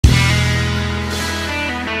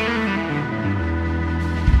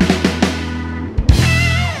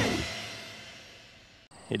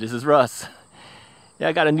Hey, this is Russ. Yeah,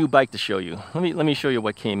 I got a new bike to show you. Let me show you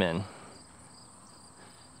what came in.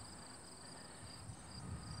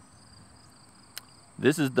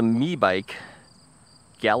 This is the Meebike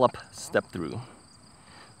Gallop step-thru.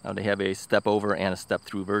 Now they have a step-over and a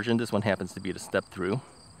step-through version. This one happens to be the step-through.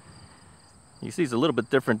 You see it's a little bit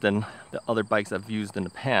different than the other bikes I've used in the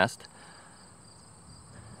past.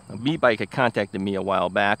 Now, Meebike had contacted me a while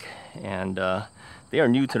back, and they are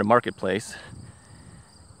new to the marketplace.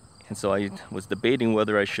 And so I was debating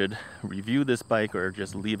whether I should review this bike or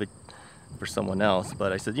just leave it for someone else.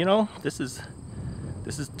 But I said, you know, this is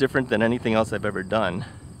different than anything else I've ever done.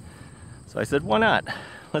 So I said, why not?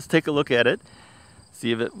 Let's take a look at it,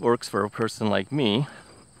 see if it works for a person like me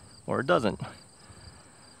or it doesn't.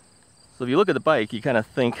 So if you look at the bike, you kind of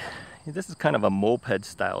think, this is kind of a moped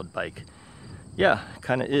styled bike. Yeah,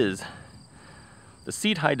 kind of is. The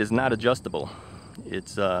seat height is not adjustable.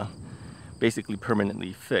 It's basically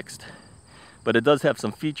permanently fixed. But it does have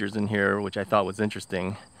some features in here which I thought was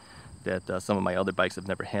interesting that some of my other bikes have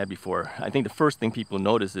never had before. I think the first thing people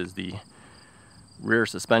notice is the rear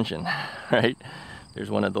suspension, right? There's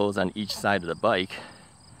one of those on each side of the bike.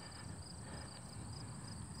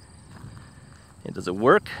 And does it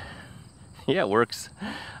work? Yeah, it works.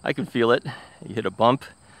 I can feel it. You hit a bump,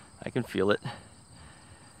 I can feel it.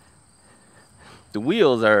 The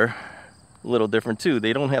wheels are a little different too.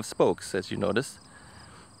 They don't have spokes, as you notice.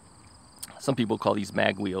 Some people call these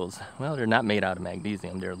mag wheels. Well, they're not made out of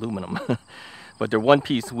magnesium, they're aluminum. But they're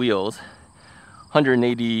one-piece wheels,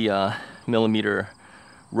 180 millimeter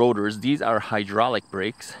rotors. These are hydraulic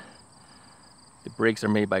brakes. The brakes are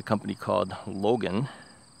made by a company called Logan.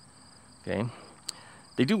 Okay,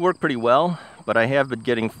 they do work pretty well, but I have been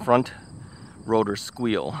getting front rotor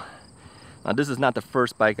squeal. Now, this is not the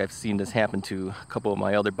first bike I've seen this happen to. A couple of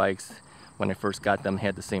my other bikes, when I first got them,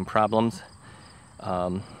 had the same problems.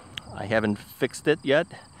 I haven't fixed it yet.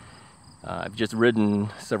 I've just ridden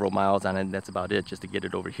several miles on it, and that's about it, just to get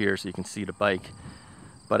it over here so you can see the bike.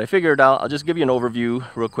 But I figured I'll just give you an overview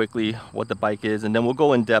real quickly what the bike is, and then we'll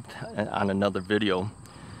go in depth on another video.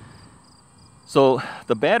 So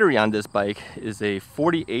the battery on this bike is a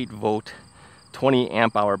 48 volt 20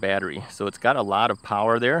 amp hour battery, so it's got a lot of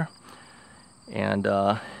power there. And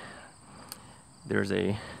there's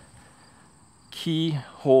a key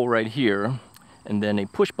hole right here and then a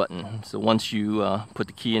push button. So once you put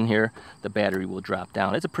the key in here, the battery will drop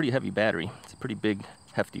down. It's a pretty heavy battery. It's a pretty big,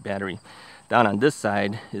 hefty battery. Down on this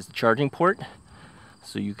side is the charging port.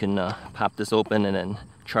 So you can pop this open and then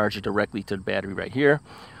charge it directly to the battery right here.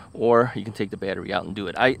 Or you can take the battery out and do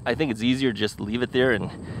it. I think it's easier just to leave it there and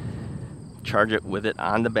charge it with it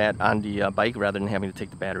on the bike rather than having to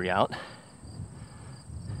take the battery out.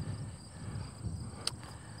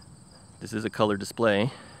 This is a color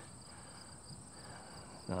display.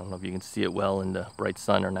 I don't know if you can see it well in the bright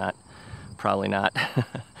sun or not. Probably not.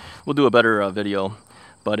 We'll do a better video.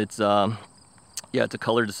 But it's yeah, it's a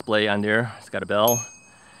color display on there. It's got a bell.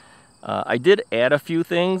 I did add a few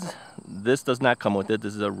things. This does not come with it.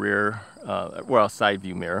 This is a rear, well, side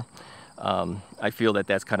view mirror. I feel that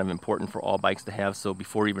that's kind of important for all bikes to have. So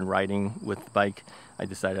before even riding with the bike, I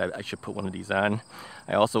decided I should put one of these on.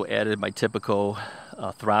 I also added my typical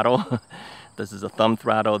throttle. This is a thumb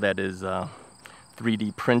throttle that is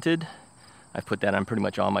 3D printed. I put that on pretty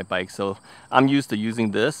much all my bikes. So I'm used to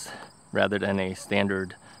using this rather than a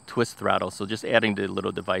standard twist throttle. So just adding the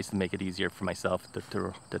little device to make it easier for myself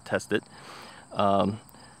to test it.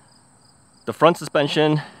 The front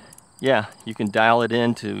suspension, yeah, you can dial it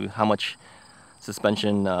in to how much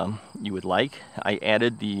suspension you would like. I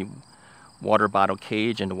added the water bottle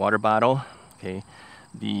cage and the water bottle. Okay,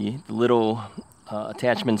 the little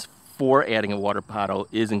attachments for adding a water bottle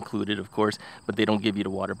is included, of course, but they don't give you the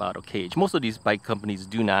water bottle cage. Most of these bike companies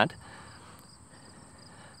do not.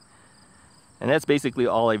 And that's basically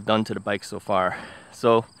all I've done to the bike so far.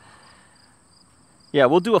 So yeah,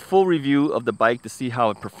 we'll do a full review of the bike to see how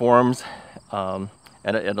it performs at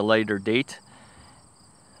a later date.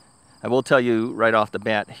 I will tell you right off the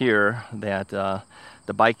bat here that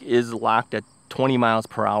the bike is locked at 20 miles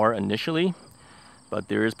per hour initially, but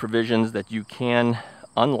there is provisions that you can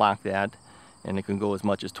unlock that, and it can go as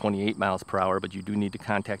much as 28 miles per hour, but you do need to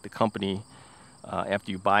contact the company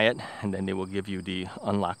after you buy it, and then they will give you the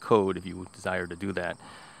unlock code if you desire to do that.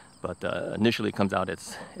 But initially it comes out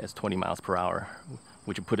as 20 miles per hour,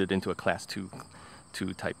 which would put it into a class 2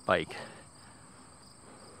 type bike.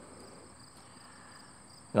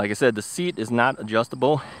 Like I said, the seat is not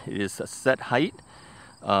adjustable. It is a set height.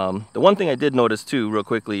 The one thing I did notice too, real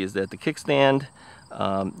quickly, is that the kickstand,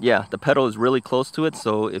 yeah, the pedal is really close to it.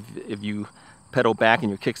 So if you pedal back and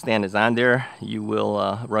your kickstand is on there, you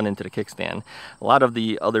will run into the kickstand. A lot of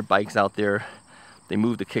the other bikes out there, they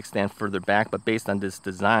move the kickstand further back, but based on this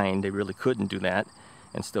design, they really couldn't do that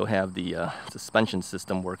and still have the suspension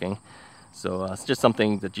system working. So it's just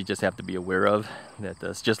something that you just have to be aware of, that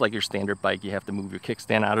it's just like your standard bike, you have to move your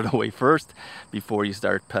kickstand out of the way first before you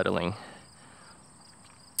start pedaling.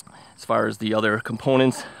 As far as the other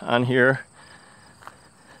components on here,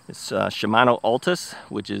 it's Shimano Altus,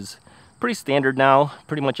 which is pretty standard now.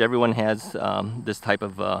 Pretty much everyone has this type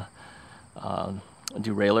of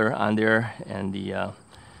derailleur on there, and the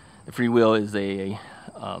freewheel is a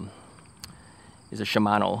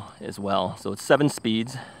Shimano as well. So it's 7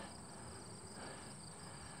 speeds.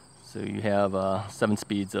 So you have 7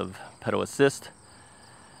 speeds of pedal assist.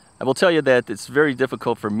 I will tell you that it's very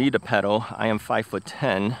difficult for me to pedal. I am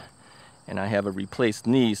 5'10", and I have a replaced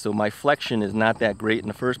knee, so my flexion is not that great in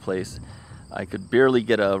the first place. I could barely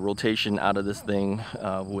get a rotation out of this thing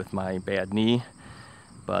with my bad knee.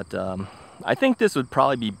 But I think this would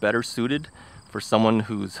probably be better suited for someone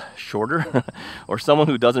who's shorter or someone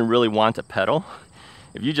who doesn't really want to pedal.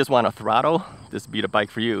 If you just want to throttle, this would be the bike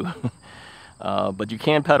for you. But you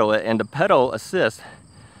can pedal it, and the pedal assist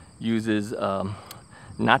uses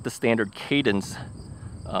not the standard cadence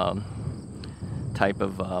type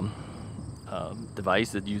of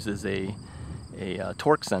device. It uses a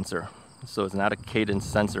torque sensor, so it's not a cadence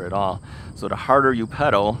sensor at all. So the harder you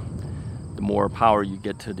pedal, the more power you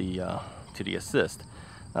get to the assist.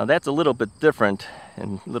 Now that's a little bit different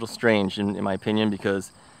and a little strange in my opinion,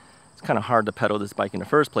 because it's kind of hard to pedal this bike in the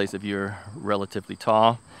first place if you're relatively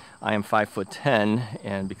tall. I am 5'10",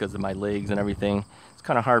 and because of my legs and everything, it's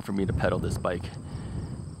kind of hard for me to pedal this bike.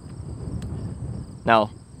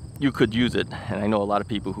 Now, you could use it, and I know a lot of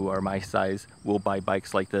people who are my size will buy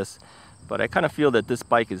bikes like this, but I kind of feel that this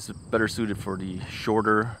bike is better suited for the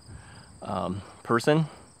shorter person.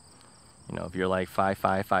 You know, if you're like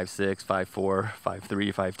 5'5", 5'6", 5'4",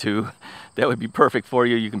 5'3", 5'2", that would be perfect for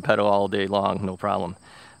you. You can pedal all day long, no problem.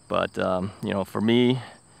 But, you know, for me,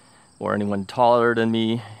 or anyone taller than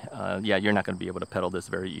me, yeah, you're not going to be able to pedal this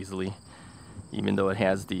very easily, even though it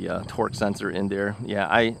has the torque sensor in there. Yeah,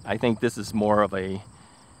 I think this is more of a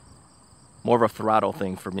throttle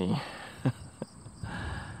thing for me.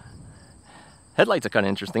 Headlights are kind of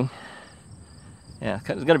interesting. Yeah, it's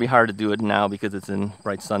going to be hard to do it now because it's in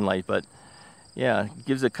bright sunlight, but yeah, it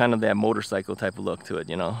gives it kind of that motorcycle type of look to it,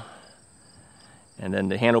 you know. And then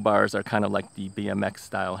the handlebars are kind of like the BMX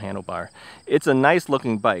style handlebar. It's a nice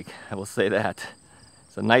looking bike, I will say that.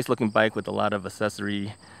 It's a nice looking bike with a lot of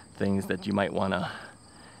accessory things that you might want to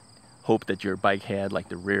hope that your bike had, like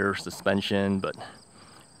the rear suspension, but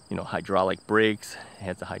you know, hydraulic brakes. It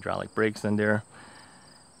has the hydraulic brakes in there.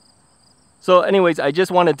 So anyways, I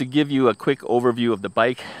just wanted to give you a quick overview of the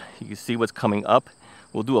bike. You can see what's coming up.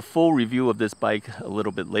 We'll do a full review of this bike a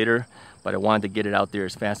little bit later, but I wanted to get it out there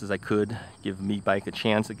as fast as I could, give Meebike a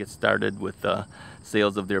chance to get started with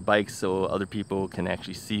sales of their bikes, so other people can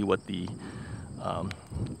actually see what the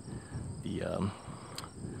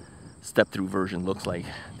step-through version looks like.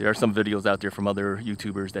 There are some videos out there from other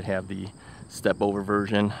YouTubers that have the step-over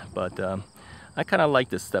version, but I kind of like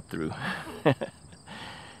this step-through.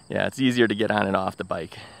 Yeah, it's easier to get on and off the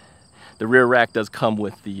bike. The rear rack does come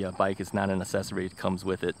with the bike. It's not an accessory, it comes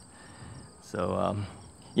with it. So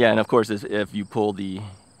yeah, and of course if you pull the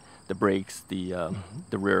brakes, the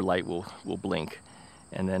rear light will blink.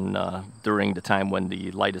 And then during the time when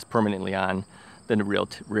the light is permanently on, then the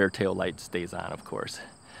rear tail light stays on, of course.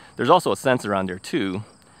 There's also a sensor on there too,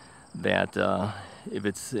 that if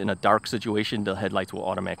it's in a dark situation, the headlights will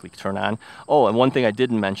automatically turn on. Oh, and one thing I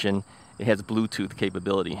didn't mention, it has Bluetooth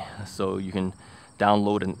capability. So you can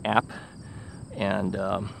download an app, and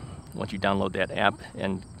once you download that app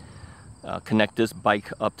and connect this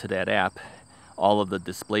bike up to that app, all of the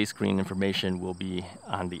display screen information will be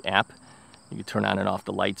on the app. You can turn on and off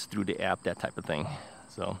the lights through the app, that type of thing.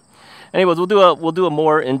 So anyways, we'll do a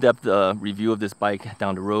more in-depth review of this bike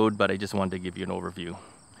down the road, but I just wanted to give you an overview.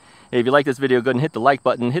 Hey, if you like this video, go ahead and hit the like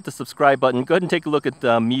button, hit the subscribe button. Go ahead and take a look at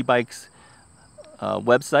Meebike's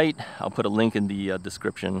website. I'll put a link in the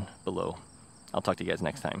description below. I'll talk to you guys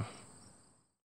next time.